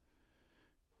us.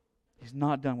 He's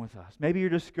not done with us. Maybe you're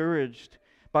discouraged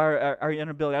by our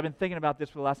inability. I've been thinking about this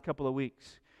for the last couple of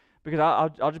weeks because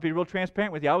I'll just be real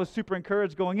transparent with you. I was super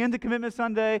encouraged going into Commitment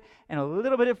Sunday and a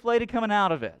little bit inflated coming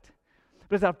out of it.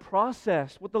 But as I've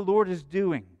processed what the Lord is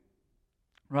doing,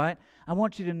 right, I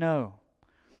want you to know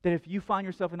that if you find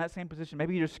yourself in that same position,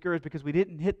 maybe you're discouraged because we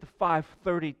didn't hit the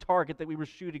 5:30 target that we were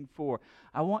shooting for.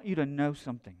 I want you to know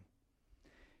something.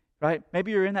 Right?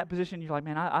 Maybe you're in that position, you're like,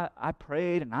 man, I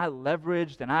prayed and I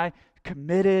leveraged and I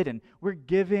committed and we're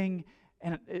giving,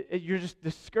 and you're just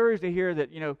discouraged to hear that,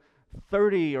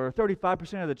 30 or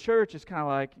 35% of the church is kind of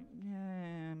like,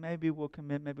 yeah, maybe we'll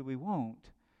commit, maybe we won't.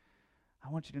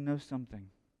 I want you to know something.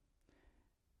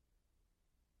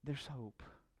 There's hope.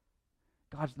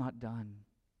 God's not done.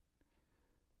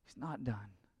 He's not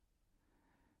done.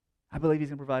 I believe He's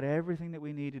going to provide everything that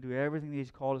we need to do, everything that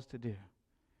He's called us to do.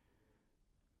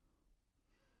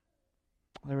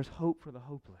 There is hope for the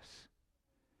hopeless.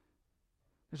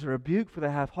 There's a rebuke for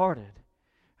the half-hearted,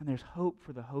 and there's hope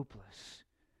for the hopeless.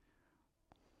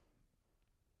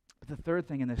 But the third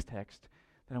thing in this text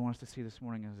that I want us to see this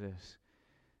morning is this,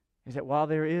 is that while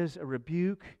there is a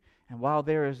rebuke and while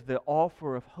there is the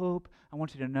offer of hope, I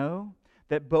want you to know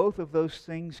that both of those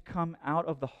things come out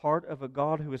of the heart of a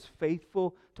God who is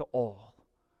faithful to all.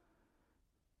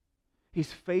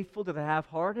 He's faithful to the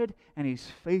half-hearted, and He's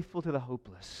faithful to the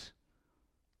hopeless.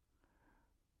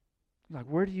 Like,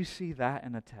 where do you see that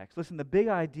in the text? Listen, the big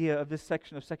idea of this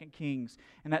section of 2 Kings,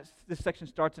 and this section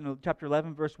starts in chapter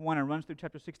 11, verse 1, and runs through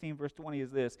chapter 16, verse 20,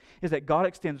 is that God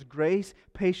extends grace,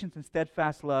 patience, and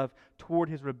steadfast love toward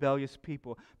His rebellious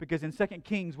people. Because in 2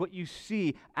 Kings, what you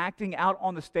see acting out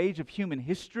on the stage of human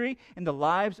history in the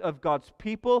lives of God's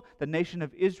people, the nation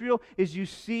of Israel, is you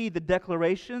see the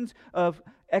declarations of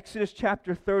Exodus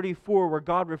chapter 34, where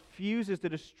God refuses to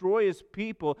destroy His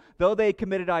people, though they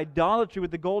committed idolatry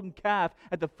with the golden calf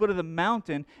at the foot of the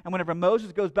mountain. And whenever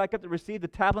Moses goes back up to receive the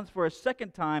tablets for a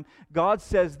second time, God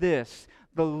says this,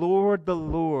 the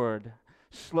Lord,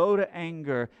 slow to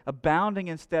anger, abounding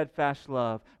in steadfast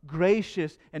love,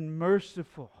 gracious and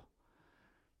merciful.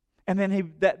 And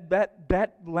then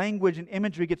that language and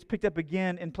imagery gets picked up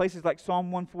again in places like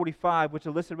Psalm 145, which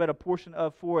Alyssa read a portion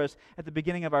of for us at the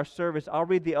beginning of our service. I'll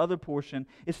read the other portion.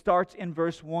 It starts in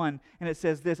verse 1, and it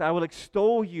says this, I will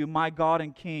extol you, my God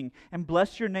and King, and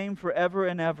bless your name forever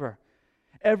and ever.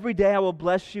 Every day I will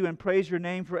bless you and praise your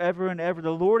name forever and ever.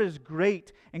 The Lord is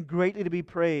great and greatly to be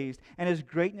praised, and his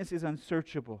greatness is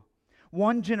unsearchable.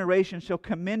 One generation shall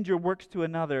commend your works to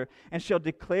another and shall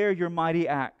declare your mighty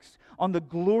acts. On the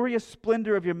glorious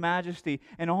splendor of your majesty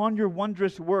and on your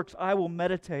wondrous works I will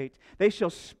meditate. They shall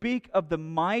speak of the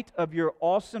might of your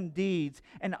awesome deeds,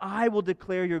 and I will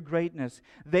declare your greatness.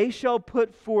 They shall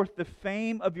put forth the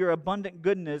fame of your abundant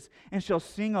goodness and shall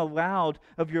sing aloud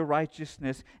of your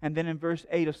righteousness. And then in verse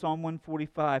 8 of Psalm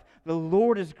 145, the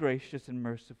Lord is gracious and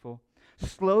merciful,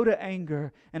 slow to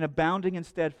anger, and abounding in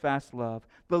steadfast love.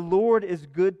 The Lord is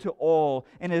good to all,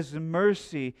 and his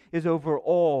mercy is over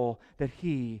all that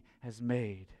he has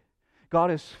made.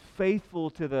 God is faithful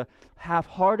to the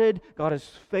half-hearted. God is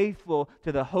faithful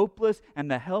to the hopeless and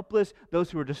the helpless,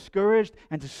 those who are discouraged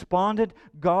and despondent.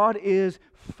 God is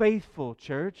faithful,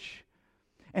 church.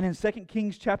 And in 2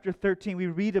 Kings chapter 13, we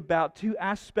read about two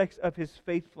aspects of his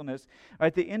faithfulness.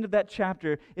 At the end of that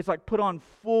chapter, it's like put on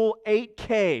full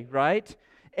 8K, right?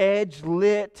 Edge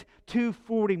lit,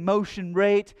 240 motion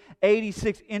rate,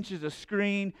 86 inches of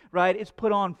screen, right? It's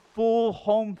put on full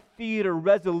home theater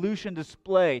resolution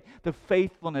display, the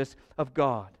faithfulness of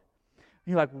God.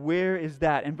 And you're like, where is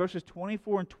that? In verses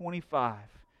 24 and 25,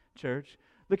 church,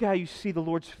 look at how you see the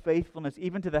Lord's faithfulness,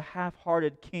 even to the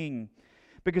half-hearted king.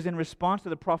 Because in response to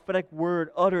the prophetic word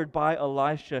uttered by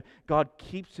Elisha, God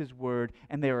keeps his word,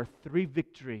 and there are 3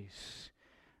 victories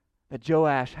that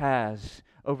Joash has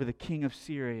over the king of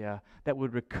Syria that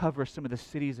would recover some of the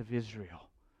cities of Israel.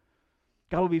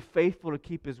 God will be faithful to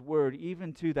keep his word,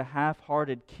 even to the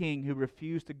half-hearted king who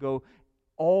refused to go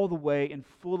all the way in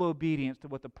full obedience to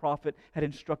what the prophet had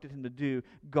instructed him to do.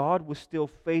 God was still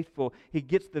faithful. He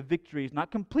gets the victories,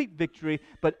 not complete victory,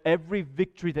 but every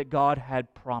victory that God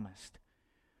had promised,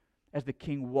 as the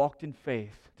king walked in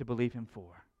faith to believe him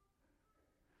for.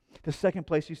 The second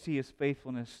place you see his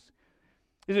faithfulness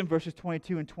is in verses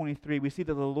 22 and 23. We see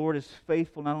that the Lord is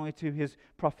faithful not only to his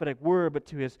prophetic word, but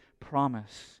to his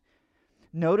promise.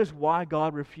 Notice why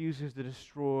God refuses to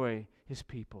destroy his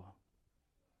people.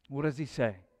 What does he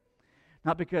say?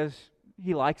 Not because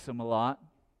he likes them a lot,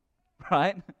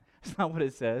 right? That's not what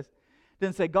it says. It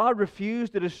doesn't say God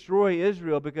refused to destroy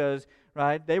Israel because,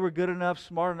 right, they were good enough,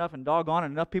 smart enough, and doggone it,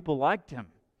 enough people liked him,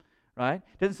 right?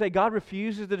 It doesn't say God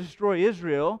refuses to destroy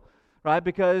Israel, right,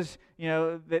 because,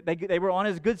 they were on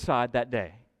his good side that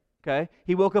day, okay?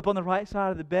 He woke up on the right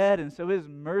side of the bed, and so his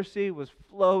mercy was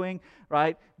flowing,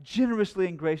 right, generously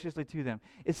and graciously to them.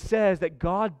 It says that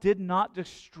God did not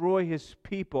destroy his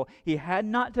people. He had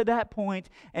not to that point,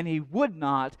 and he would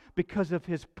not because of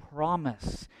his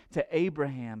promise to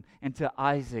Abraham and to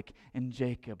Isaac and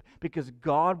Jacob. Because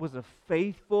God was a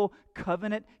faithful,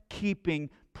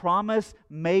 covenant-keeping,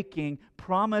 promise-making,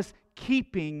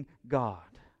 promise-keeping God.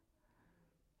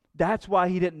 That's why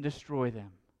he didn't destroy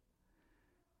them.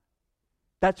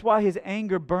 That's why his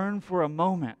anger burned for a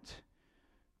moment.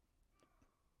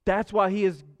 That's why he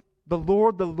is the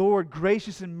Lord,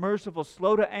 gracious and merciful,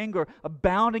 slow to anger,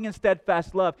 abounding in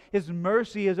steadfast love. His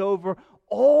mercy is over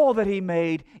all that he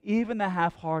made, even the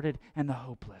half-hearted and the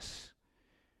hopeless.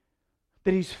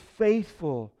 That he's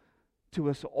faithful to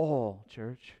us all,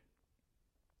 church.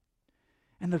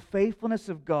 And the faithfulness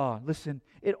of God, listen,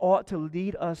 it ought to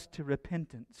lead us to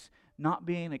repentance, not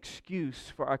be an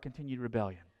excuse for our continued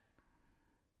rebellion.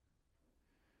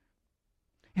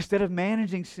 Instead of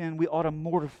managing sin, we ought to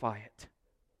mortify it.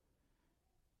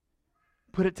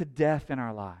 Put it to death in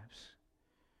our lives.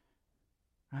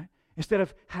 Right? Instead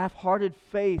of half-hearted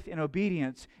faith and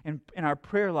obedience in our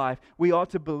prayer life, we ought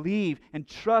to believe and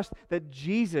trust that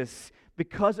Jesus,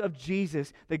 because of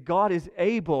Jesus, that God is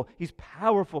able, he's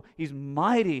powerful, he's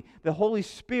mighty. The Holy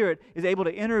Spirit is able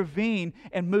to intervene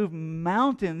and move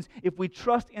mountains if we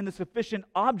trust in the sufficient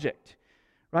object.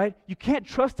 Right? You can't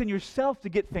trust in yourself to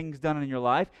get things done in your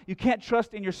life. You can't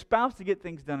trust in your spouse to get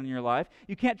things done in your life.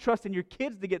 You can't trust in your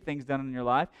kids to get things done in your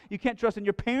life. You can't trust in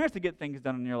your parents to get things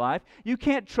done in your life. You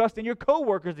can't trust in your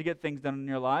coworkers to get things done in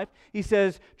your life. He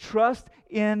says, trust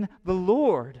in the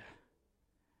Lord.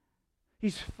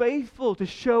 He's faithful to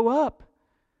show up,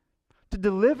 to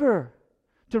deliver,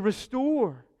 to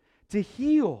restore, to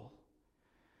heal.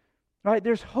 Right?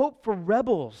 There's hope for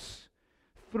rebels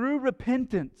through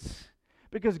repentance.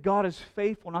 Because God is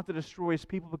faithful not to destroy his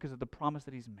people because of the promise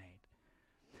that he's made.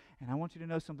 And I want you to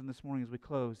know something this morning as we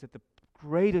close, that the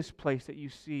greatest place that you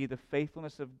see the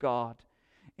faithfulness of God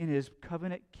in his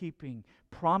covenant-keeping,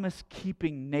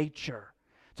 promise-keeping nature.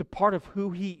 It's a part of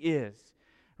who he is,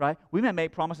 right? We may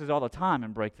make promises all the time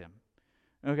and break them,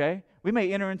 okay? We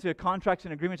may enter into contracts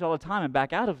and agreements all the time and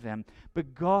back out of them,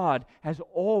 but God has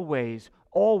always,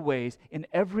 in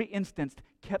every instance,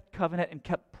 kept covenant and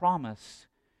kept promise.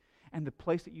 And the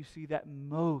place that you see that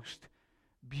most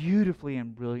beautifully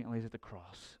and brilliantly is at the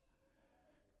cross.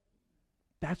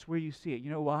 That's where you see it. You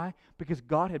know why? Because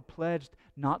God had pledged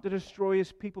not to destroy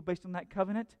His people based on that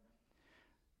covenant,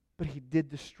 but He did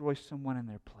destroy someone in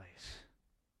their place.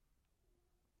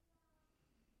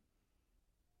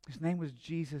 His name was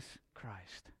Jesus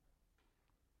Christ.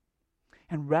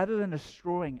 And rather than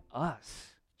destroying us,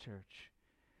 church,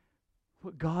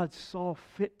 what God saw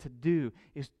fit to do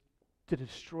is to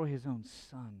destroy His own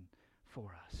Son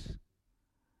for us.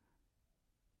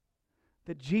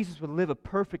 That Jesus would live a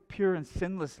perfect, pure, and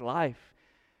sinless life,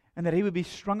 and that He would be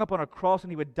strung up on a cross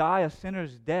and He would die a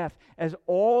sinner's death, as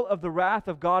all of the wrath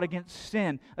of God against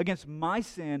sin, against my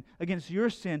sin, against your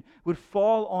sin, would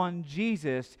fall on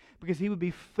Jesus, because He would be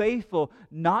faithful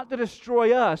not to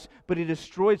destroy us, but He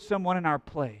destroyed someone in our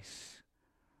place.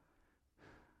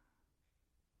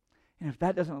 And if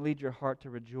that doesn't lead your heart to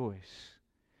rejoice,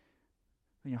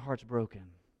 then your heart's broken.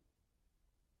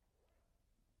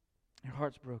 Your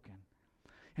heart's broken.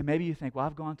 And maybe you think, well,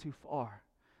 I've gone too far.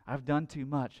 I've done too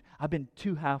much. I've been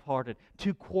too half-hearted,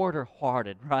 too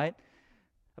quarter-hearted, right?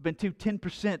 I've been too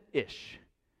 10%-ish.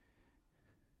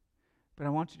 But I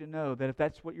want you to know that if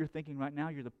that's what you're thinking right now,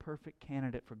 you're the perfect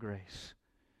candidate for grace.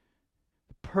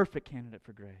 The perfect candidate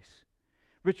for grace.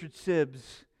 Richard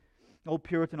Sibbes, an old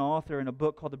Puritan author, in a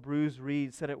book called The Bruised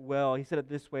Reed, said it well. He said it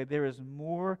this way: there is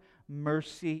more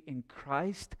mercy in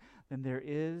Christ than there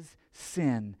is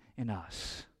sin in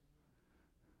us.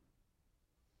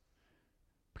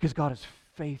 Because God is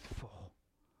faithful,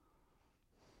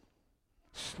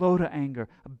 slow to anger,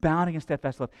 abounding in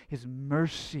steadfast love. His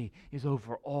mercy is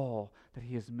over all that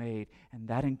He has made, and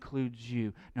that includes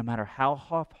you. No matter how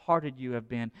half-hearted you have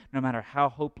been, no matter how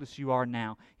hopeless you are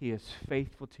now, He is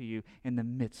faithful to you in the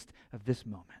midst of this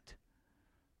moment.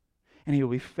 And He will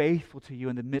be faithful to you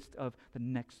in the midst of the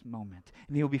next moment.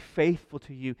 And He will be faithful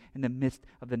to you in the midst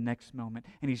of the next moment.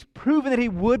 And He's proven that He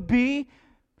would be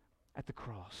at the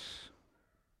cross,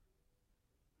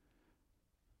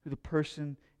 through the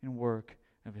person and work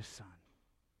of His Son.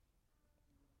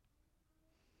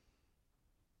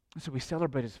 And so we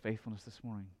celebrate His faithfulness this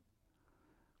morning.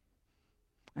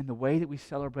 And the way that we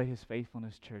celebrate His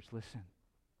faithfulness, church, listen,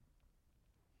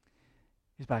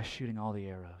 is by shooting all the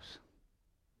arrows.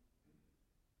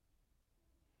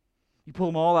 You pull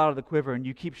them all out of the quiver and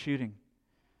you keep shooting.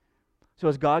 So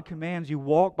as God commands, you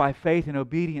walk by faith and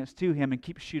obedience to Him and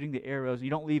keep shooting the arrows. And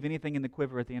you don't leave anything in the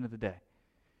quiver at the end of the day.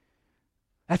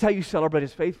 That's how you celebrate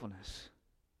His faithfulness.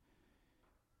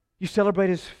 You celebrate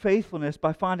His faithfulness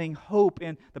by finding hope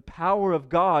in the power of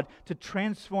God to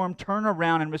transform, turn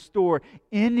around, and restore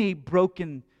any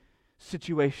broken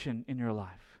situation in your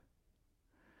life.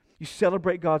 You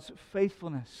celebrate God's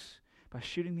faithfulness by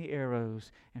shooting the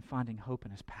arrows and finding hope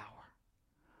in His power.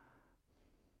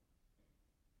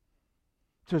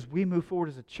 So as we move forward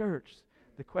as a church,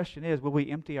 the question is, will we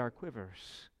empty our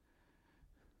quivers?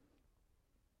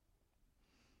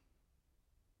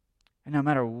 And no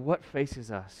matter what faces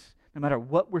us, no matter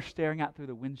what we're staring at through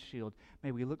the windshield,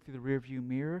 may we look through the rearview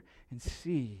mirror and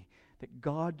see that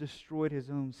God destroyed His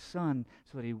own Son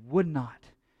so that He would not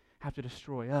have to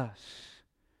destroy us.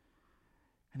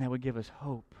 And that would give us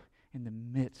hope in the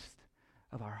midst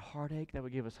of our heartache. That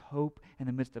would give us hope in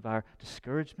the midst of our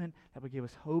discouragement. That would give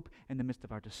us hope in the midst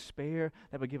of our despair.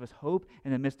 That would give us hope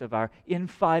in the midst of our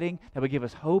infighting. That would give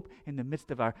us hope in the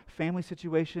midst of our family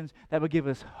situations. That would give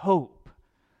us hope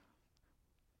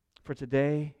for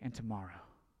today and tomorrow.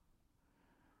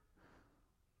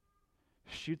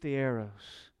 Shoot the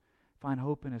arrows. Find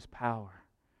hope in His power.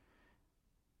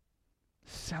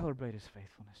 Celebrate His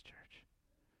faithfulness, church.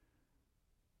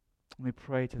 Let me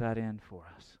pray to that end for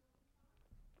us.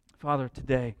 Father,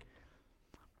 today,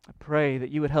 I pray that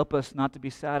You would help us not to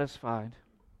be satisfied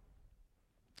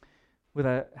with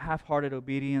a half-hearted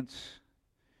obedience,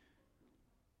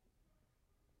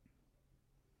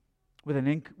 with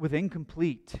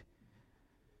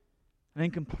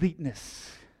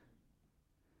incompleteness.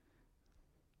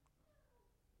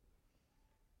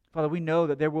 Father, we know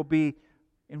that there will be,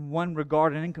 in one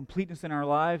regard, an incompleteness in our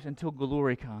lives until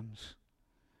glory comes.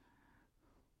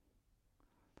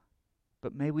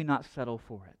 But may we not settle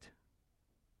for it.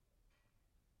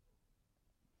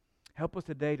 Help us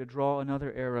today to draw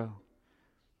another arrow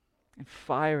and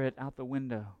fire it out the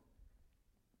window.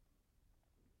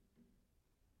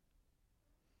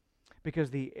 Because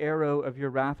the arrow of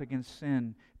Your wrath against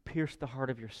sin pierced the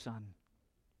heart of Your Son.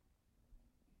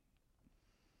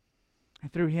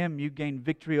 And through Him you gained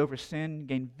victory over sin,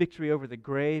 gained victory over the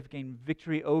grave, gained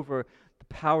victory over the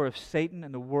power of Satan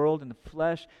and the world and the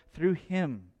flesh. Through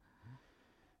Him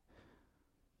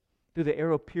through the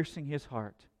arrow piercing his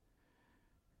heart.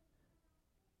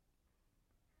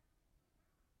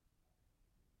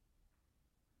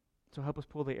 So help us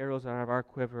pull the arrows out of our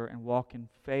quiver and walk in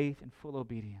faith and full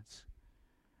obedience.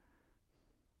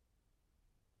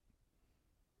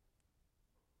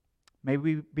 May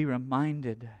we be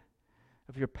reminded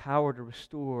of your power to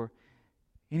restore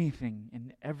anything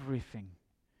and everything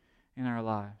in our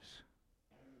lives.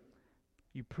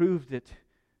 You proved it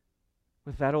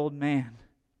with that old man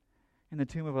in the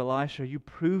tomb of Elisha. You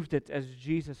proved it as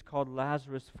Jesus called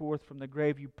Lazarus forth from the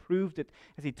grave. You proved it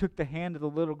as he took the hand of the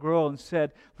little girl and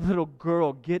said, "Little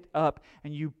girl, get up."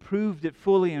 And you proved it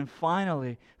fully and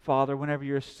finally, Father, whenever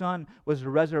your Son was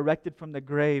resurrected from the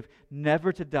grave,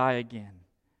 never to die again.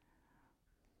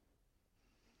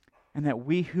 And that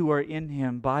we who are in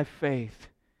him by faith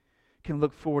can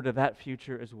look forward to that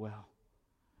future as well.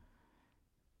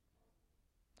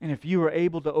 And if you are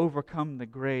able to overcome the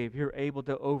grave, you're able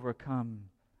to overcome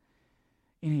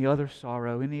any other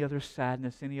sorrow, any other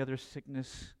sadness, any other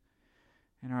sickness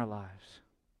in our lives.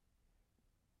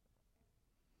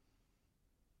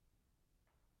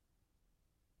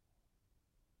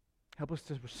 Help us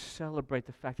to celebrate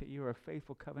the fact that you are a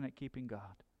faithful, covenant-keeping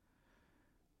God.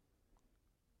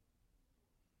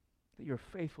 That you're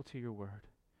faithful to your word,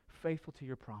 faithful to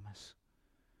your promise.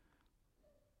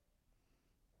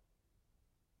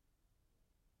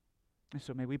 And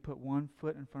so may we put one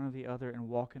foot in front of the other and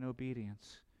walk in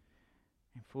obedience,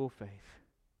 in full faith,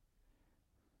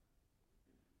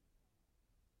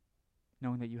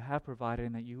 knowing that you have provided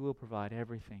and that you will provide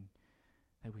everything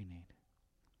that we need.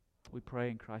 We pray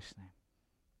in Christ's name.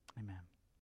 Amen.